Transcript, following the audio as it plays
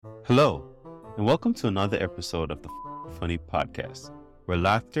Hello, and welcome to another episode of the Funny Podcast, where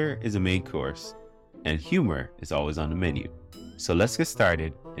laughter is a main course and humor is always on the menu. So let's get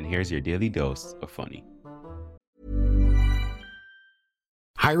started, and here's your daily dose of funny.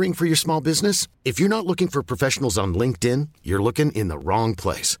 Hiring for your small business? If you're not looking for professionals on LinkedIn, you're looking in the wrong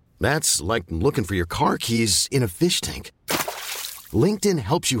place. That's like looking for your car keys in a fish tank. LinkedIn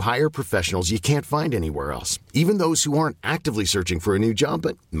helps you hire professionals you can't find anywhere else, even those who aren't actively searching for a new job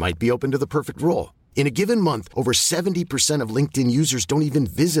but might be open to the perfect role. In a given month, over 70% of LinkedIn users don't even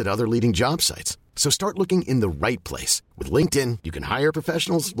visit other leading job sites. So start looking in the right place. With LinkedIn, you can hire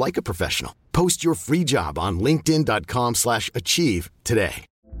professionals like a professional. Post your free job on linkedin.com/achieve today.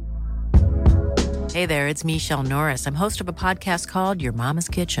 Hey there, it's Michelle Norris. I'm host of a podcast called Your Mama's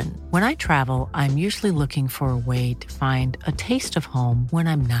Kitchen. When I travel, I'm usually looking for a way to find a taste of home when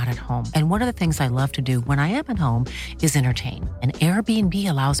I'm not at home. And one of the things I love to do when I am at home is entertain. And Airbnb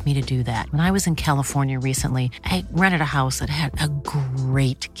allows me to do that. When I was in California recently, I rented a house that had a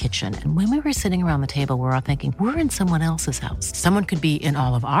great kitchen. And when we were sitting around the table, we were all thinking, we're in someone else's house. Someone could be in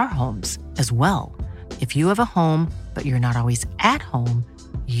all of our homes as well. If you have a home, but you're not always at home,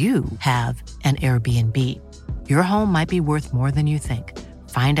 you have an Airbnb. Your home might be worth more than you think.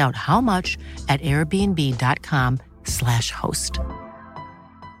 Find out how much at airbnb.com/host.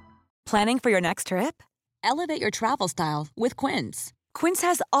 Planning for your next trip? Elevate your travel style with Quince. Quince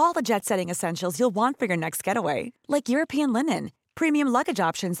has all the jet-setting essentials you'll want for your next getaway, like European linen, premium luggage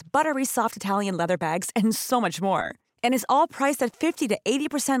options, buttery soft Italian leather bags, and so much more. And is all priced at 50 to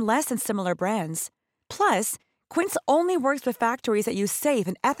 80% less than similar brands. Plus, Quince only works with factories that use safe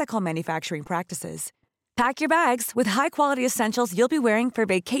and ethical manufacturing practices. Pack your bags with high-quality essentials you'll be wearing for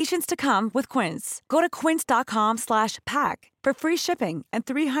vacations to come with Quince. Go to quince.com/pack for free shipping and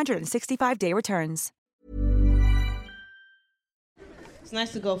 365-day returns. It's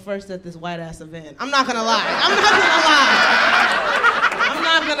nice to go first at this white-ass event. I'm not gonna lie. I'm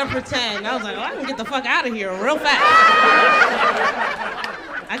not gonna pretend. I was like, I can get the fuck out of here real fast.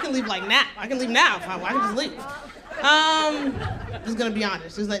 I can leave now. I can leave now if I can just leave. Just gonna be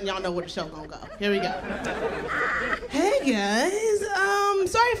honest, just letting y'all know where the show gonna go. Here we go. Hey guys,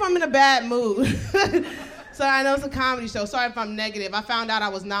 sorry if I'm in a bad mood. So I know it's a comedy show. Sorry if I'm negative. I found out I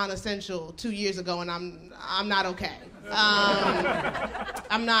was non-essential 2 years ago, and I'm not okay.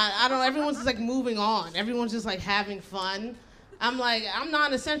 Everyone's just like moving on. Everyone's just like having fun. I'm like, I'm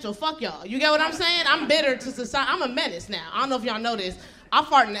non-essential. Fuck y'all. You get what I'm saying? I'm bitter to society. I'm a menace now. I don't know if y'all know this. I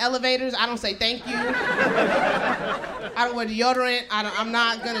fart in elevators. I don't say thank you. I don't wear deodorant. I'm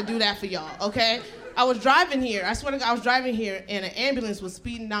not gonna do that for y'all, okay? I was driving here. I swear to God, I was driving here, and an ambulance was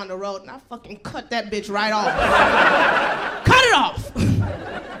speeding down the road, and I fucking cut that bitch right off. Cut it off!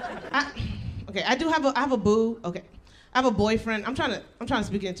 I have a boo. Okay, I have a boyfriend. I'm trying to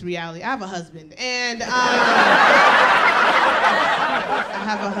speak into reality. I have a husband, and I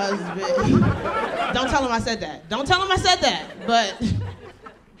have a husband. Don't tell him I said that. Don't tell him I said that. But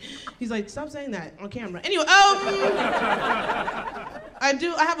he's like, stop saying that on camera. Anyway, I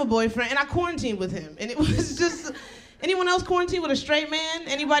have a boyfriend, and I quarantined with him, and it was just. Anyone else quarantine with a straight man?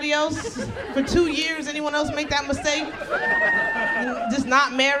 Anybody else? For 2 years, anyone else make that mistake? Just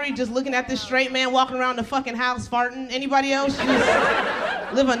not married, just looking at this straight man walking around the fucking house farting? Anybody else?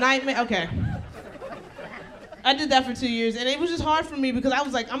 Just live a nightmare? Okay. I did that for 2 years, and it was just hard for me because I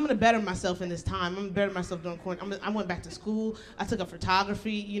was like, I'm gonna better myself in this time. I'm gonna better myself during quarantine. I went back to school. I took up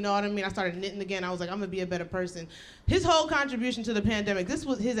photography, you know what I mean? I started knitting again. I was like, I'm gonna be a better person. His whole contribution to the pandemic, this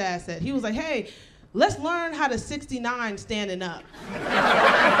was his asset. He was like, hey, let's learn how to 69 standing up.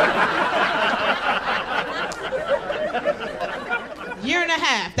 Year and a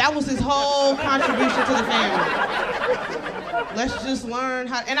half. That was his whole contribution to the family. Let's just learn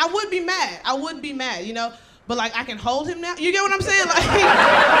how. And I would be mad, you know? But like, I can hold him now. You get what I'm saying?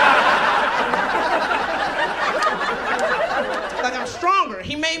 Like I'm stronger.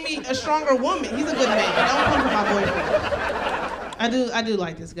 He made me a stronger woman. He's a good man. Don't come for my boyfriend. I do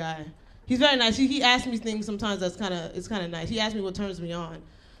like this guy. He's very nice. He asks me things sometimes it's kind of nice. He asks me what turns me on.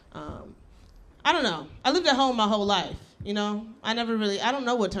 I don't know. I lived at home my whole life, you know? I don't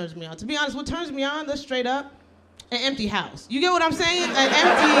know what turns me on. To be honest, what turns me on, that's straight up, an empty house. You get what I'm saying?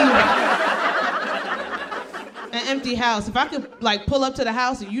 An empty house. If I could like pull up to the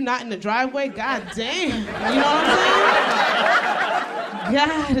house and you not in the driveway, god damn. You know what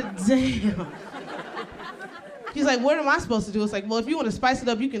I'm saying? God damn. He's like, what am I supposed to do? It's like, well, if you want to spice it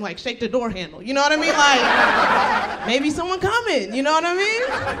up, you can like shake the door handle. You know what I mean? Like, maybe someone coming. You know what I mean?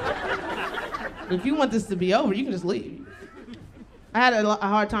 If you want this to be over, you can just leave. I had a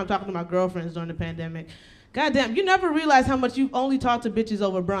hard time talking to my girlfriends during the pandemic. Goddamn, you never realize how much you only talk to bitches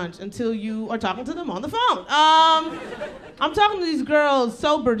over brunch until you are talking to them on the phone. I'm talking to these girls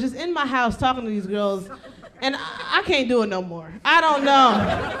sober, just in my house talking to these girls, and I can't do it no more. I don't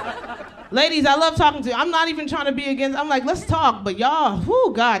know. Ladies, I love talking to you. I'm not even trying to be against, I'm like, let's talk, but y'all,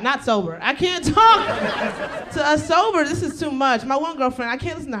 whoo, God, not sober. I can't talk to us sober. This is too much. My one girlfriend, I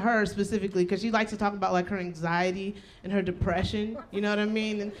can't listen to her specifically because she likes to talk about like her anxiety and her depression, you know what I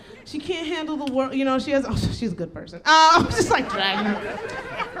mean? And she can't handle the world, you know, she's a good person. I'm just like dragging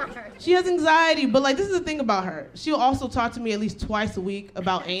her. She has anxiety, but like this is the thing about her. She'll also talk to me at least twice a week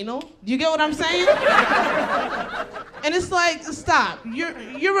about anal. Do you get what I'm saying? And it's like, stop.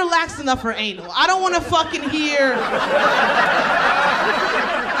 You're relaxed enough for anal. I don't want to fucking hear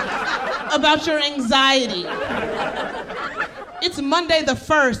about your anxiety. It's Monday the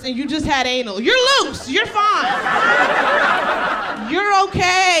 1st and you just had anal. You're loose. You're fine. You're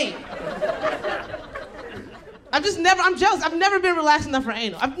okay. I'm jealous. I've never been relaxed enough for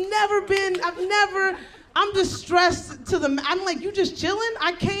anal. I'm distressed to the, I'm like, you just chilling?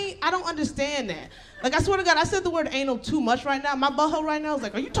 I don't understand that. Like, I swear to God, I said the word anal too much right now. My butthole right now is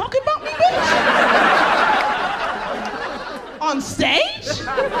like, are you talking about me, bitch? On stage?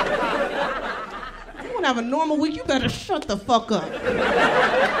 You wanna have a normal week, you better shut the fuck up.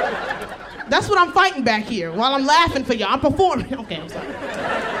 That's what I'm fighting back here while I'm laughing for y'all. I'm performing. Okay, I'm sorry.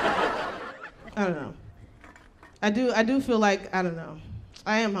 I don't know. I do feel like, I don't know.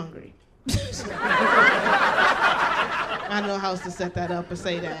 I am hungry. I know how else to set that up and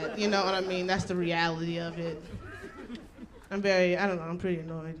say that. You know what I mean? That's the reality of it. I'm pretty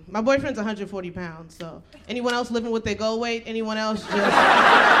annoyed. My boyfriend's 140 pounds, so anyone else living with their goal weight? Anyone else just...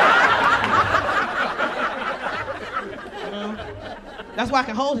 You know? That's why I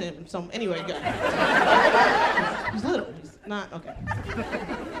can hold him. So anyway, go. He's little. He's not, okay.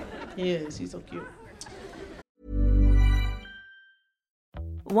 He is. He's so cute.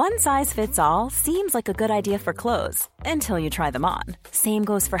 One size fits all seems like a good idea for clothes until you try them on. Same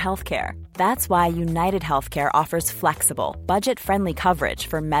goes for healthcare. That's why United Healthcare offers flexible, budget-friendly coverage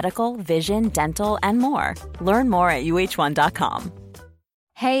for medical, vision, dental, and more. Learn more at uh1.com.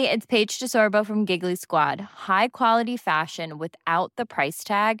 Hey, it's Paige DeSorbo from Giggly Squad. High quality fashion without the price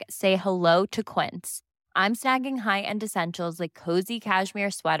tag. Say hello to Quince. I'm snagging high-end essentials like cozy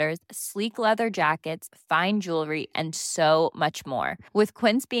cashmere sweaters, sleek leather jackets, fine jewelry, and so much more. With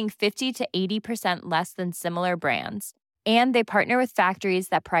Quince being 50 to 80% less than similar brands. And they partner with factories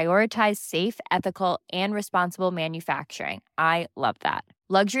that prioritize safe, ethical, and responsible manufacturing. I love that.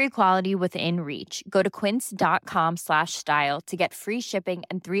 Luxury quality within reach. Go to quince.com/style to get free shipping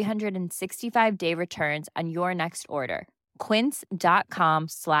and 365-day returns on your next order.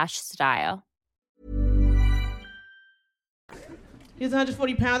 Quince.com/style. He's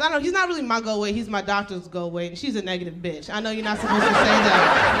 140 pounds. I don't know, he's not really my goal weight, he's my doctor's goal weight, and she's a negative bitch. I know you're not supposed to say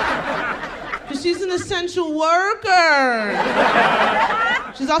that. Because she's an essential worker.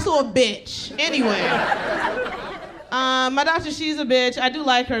 She's also a bitch. Anyway. My doctor, she's a bitch. I do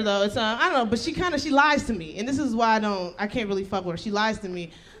like her though. It's I don't know, but she lies to me. And this is why I can't really fuck with her. She lies to me.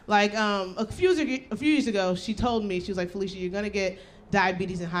 Like a few years ago, she told me, she was like, Felicia, you're gonna get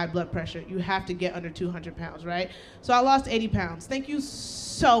diabetes and high blood pressure. You have to get under 200 pounds, right? So I lost 80 pounds. Thank you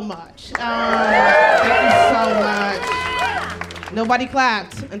so much. Thank you so much. Nobody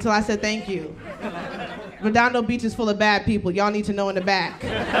clapped until I said thank you. Redondo Beach is full of bad people. Y'all need to know in the back.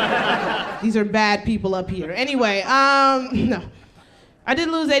 These are bad people up here. Anyway, no. I did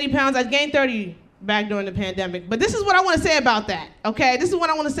lose 80 pounds. I gained 30 back during the pandemic. But this is what I want to say about that, okay? This is what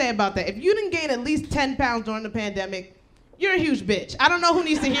I want to say about that. If you didn't gain at least 10 pounds during the pandemic, you're a huge bitch. I don't know who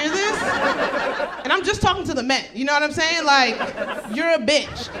needs to hear this. And I'm just talking to the men. You know what I'm saying? Like, you're a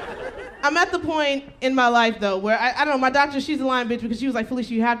bitch. I'm at the point in my life, though, where I don't know, my doctor, she's a lying bitch because she was like,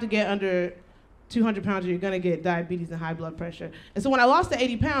 Felicia, you have to get under 200 pounds or you're gonna get diabetes and high blood pressure. And so when I lost the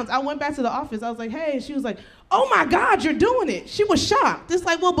 80 pounds, I went back to the office. I was like, hey, she was like, oh my God, you're doing it. She was shocked. It's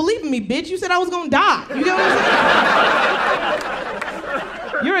like, well, believe in me, bitch. You said I was gonna die. You get what I'm saying?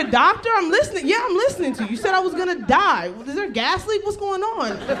 You're a doctor? I'm listening. Yeah, I'm listening to you. You said I was gonna die. Is there a gas leak? What's going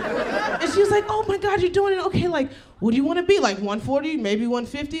on? And she was like, oh my God, you're doing it. Okay, like, what do you want to be? Like 140, maybe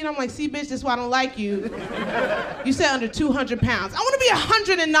 150? And I'm like, see, bitch, this is why I don't like you. You said under 200 pounds. I want to be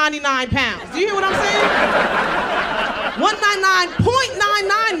 199 pounds. Do you hear what I'm saying?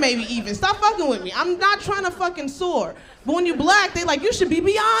 199.99 maybe even. Stop fucking with me. I'm not trying to fucking soar. But when you black, they like, you should be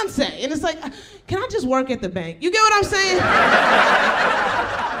Beyonce. And it's like, can I just work at the bank? You get what I'm saying?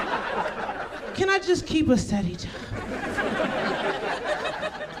 Can I just keep a steady job?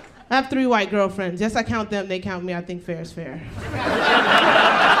 I have 3 white girlfriends. Yes, I count them. They count me. I think fair is fair.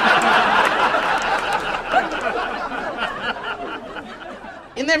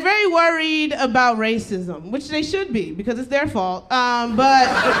 And they're very worried about racism, which they should be, because it's their fault. But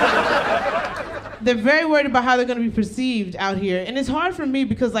they're very worried about how they're going to be perceived out here. And it's hard for me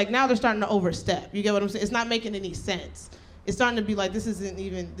because, like, now they're starting to overstep. You get what I'm saying? It's not making any sense. It's starting to be like, this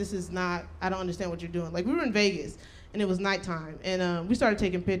is not, I don't understand what you're doing. Like, we were in Vegas, and it was nighttime, and we started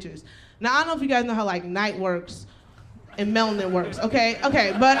taking pictures. Now, I don't know if you guys know how, like, night works and melanin works, okay,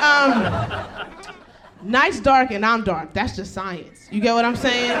 but night's dark and I'm dark. That's just science. You get what I'm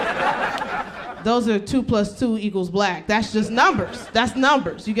saying? Those are 2 + 2 = black. That's just numbers. That's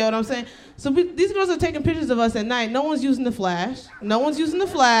numbers. You get what I'm saying? So these girls are taking pictures of us at night. No one's using the flash.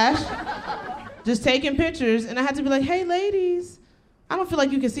 Just taking pictures, and I had to be like, hey, ladies, I don't feel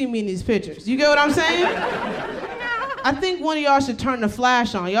like you can see me in these pictures. You get what I'm saying? I think one of y'all should turn the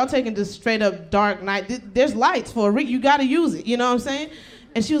flash on. Y'all taking this straight up dark night. There's lights for a rig. You gotta use it. You know what I'm saying?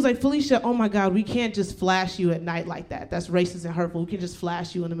 And she was like, Felicia, oh my God, we can't just flash you at night like that. That's racist and hurtful. We can just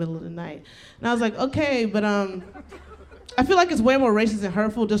flash you in the middle of the night. And I was like, okay, but I feel like it's way more racist and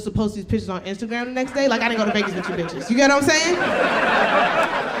hurtful just to post these pictures on Instagram the next day. Like, I didn't go to Vegas with you bitches. You get what I'm saying?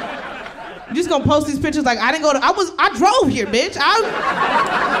 You're just gonna post these pictures like I didn't go to, I drove here, bitch.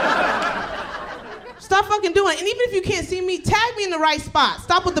 Stop fucking doing it. And even if you can't see me, tag me in the right spot.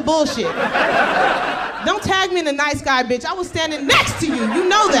 Stop with the bullshit. Don't tag me in the nice guy, bitch. I was standing next to you. You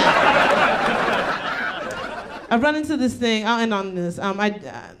know that. I've run into this thing. I'll end on this.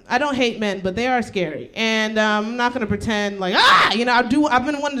 I don't hate men, but they are scary. And I'm not gonna pretend like, I've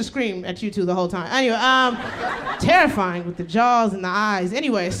been wanting to scream at you two the whole time. Anyway, terrifying with the jaws and the eyes.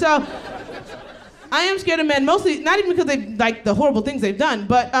 Anyway, so I am scared of men, mostly, not even because they like the horrible things they've done,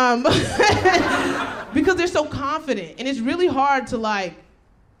 but because they're so confident. And it's really hard to like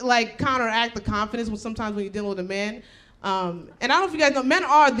counteract the confidence sometimes when you're dealing with a man. And I don't know if you guys know, men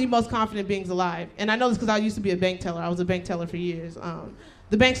are the most confident beings alive. And I know this because I used to be a bank teller. I was a bank teller for years.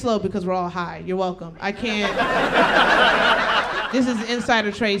 The bank's slow because we're all high. You're welcome. I can't. This is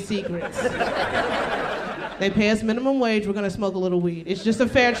insider trade secrets. They pay us minimum wage. We're gonna smoke a little weed. It's just a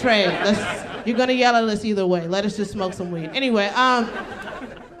fair trade. You're gonna yell at us either way. Let us just smoke some weed. Anyway,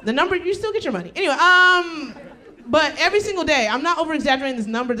 the number, you still get your money. Anyway, but every single day, I'm not over-exaggerating this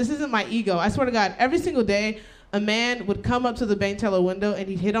number. This isn't my ego. I swear to God, every single day, a man would come up to the bank teller window and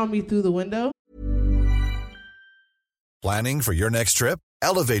he'd hit on me through the window. Planning for your next trip?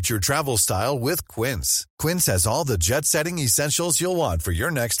 Elevate your travel style with Quince. Quince has all the jet-setting essentials you'll want for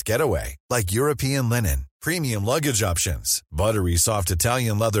your next getaway, like European linen, premium luggage options, buttery soft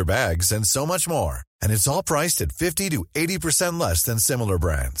Italian leather bags, and so much more. And it's all priced at 50 to 80% less than similar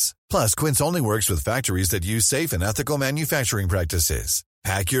brands. Plus, Quince only works with factories that use safe and ethical manufacturing practices.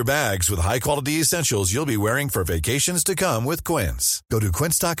 Pack your bags with high-quality essentials you'll be wearing for vacations to come with Quince. Go to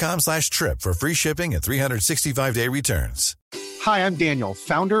quince.com/trip for free shipping and 365-day returns. Hi, I'm Daniel,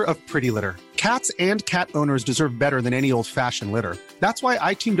 founder of Pretty Litter. Cats and cat owners deserve better than any old-fashioned litter. That's why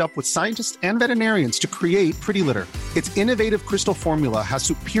I teamed up with scientists and veterinarians to create Pretty Litter. Its innovative crystal formula has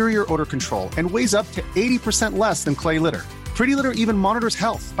superior odor control and weighs up to 80% less than clay litter. Pretty Litter even monitors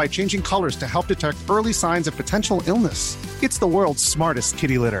health by changing colors to help detect early signs of potential illness. It's the world's smartest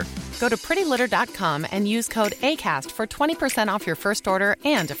kitty litter. Go to prettylitter.com and use code ACAST for 20% off your first order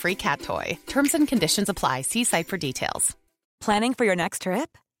and a free cat toy. Terms and conditions apply. See site for details. Planning for your next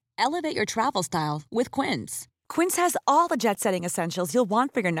trip? Elevate your travel style with Quince. Quince has all the jet-setting essentials you'll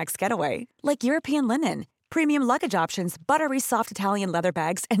want for your next getaway, like European linen, premium luggage options, buttery soft Italian leather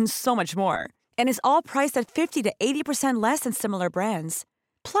bags, and so much more. And is all priced at 50 to 80% less than similar brands.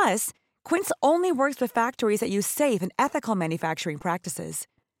 Plus, Quince only works with factories that use safe and ethical manufacturing practices.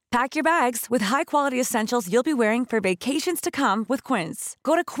 Pack your bags with high-quality essentials you'll be wearing for vacations to come with Quince.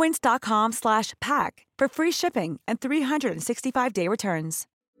 Go to quince.com/pack for free shipping and 365-day returns.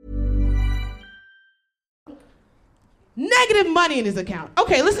 Negative money in his account.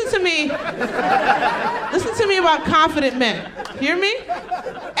 Okay, listen to me. Listen to me about confident men. Hear me?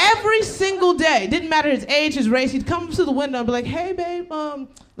 Every single day, didn't matter his age, his race, he'd come to the window and be like, hey, babe,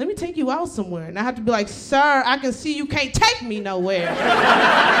 let me take you out somewhere. And I have to be like, sir, I can see you can't take me nowhere.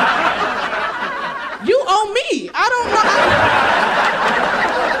 You owe me. I don't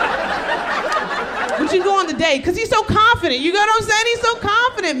know. Would you go on the date? Because he's so confident. You get what I'm saying? He's so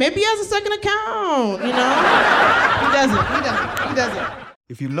confident. Maybe he has a second account, you know? He doesn't.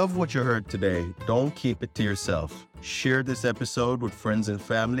 If you love what you heard today, don't keep it to yourself. Share this episode with friends and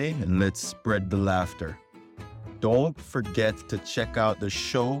family, and let's spread the laughter. Don't forget to check out the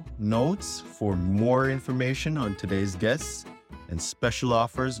show notes for more information on today's guests and special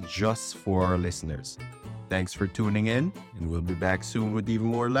offers just for our listeners. Thanks for tuning in, and we'll be back soon with even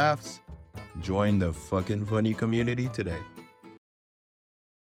more laughs. Join the fucking funny community today.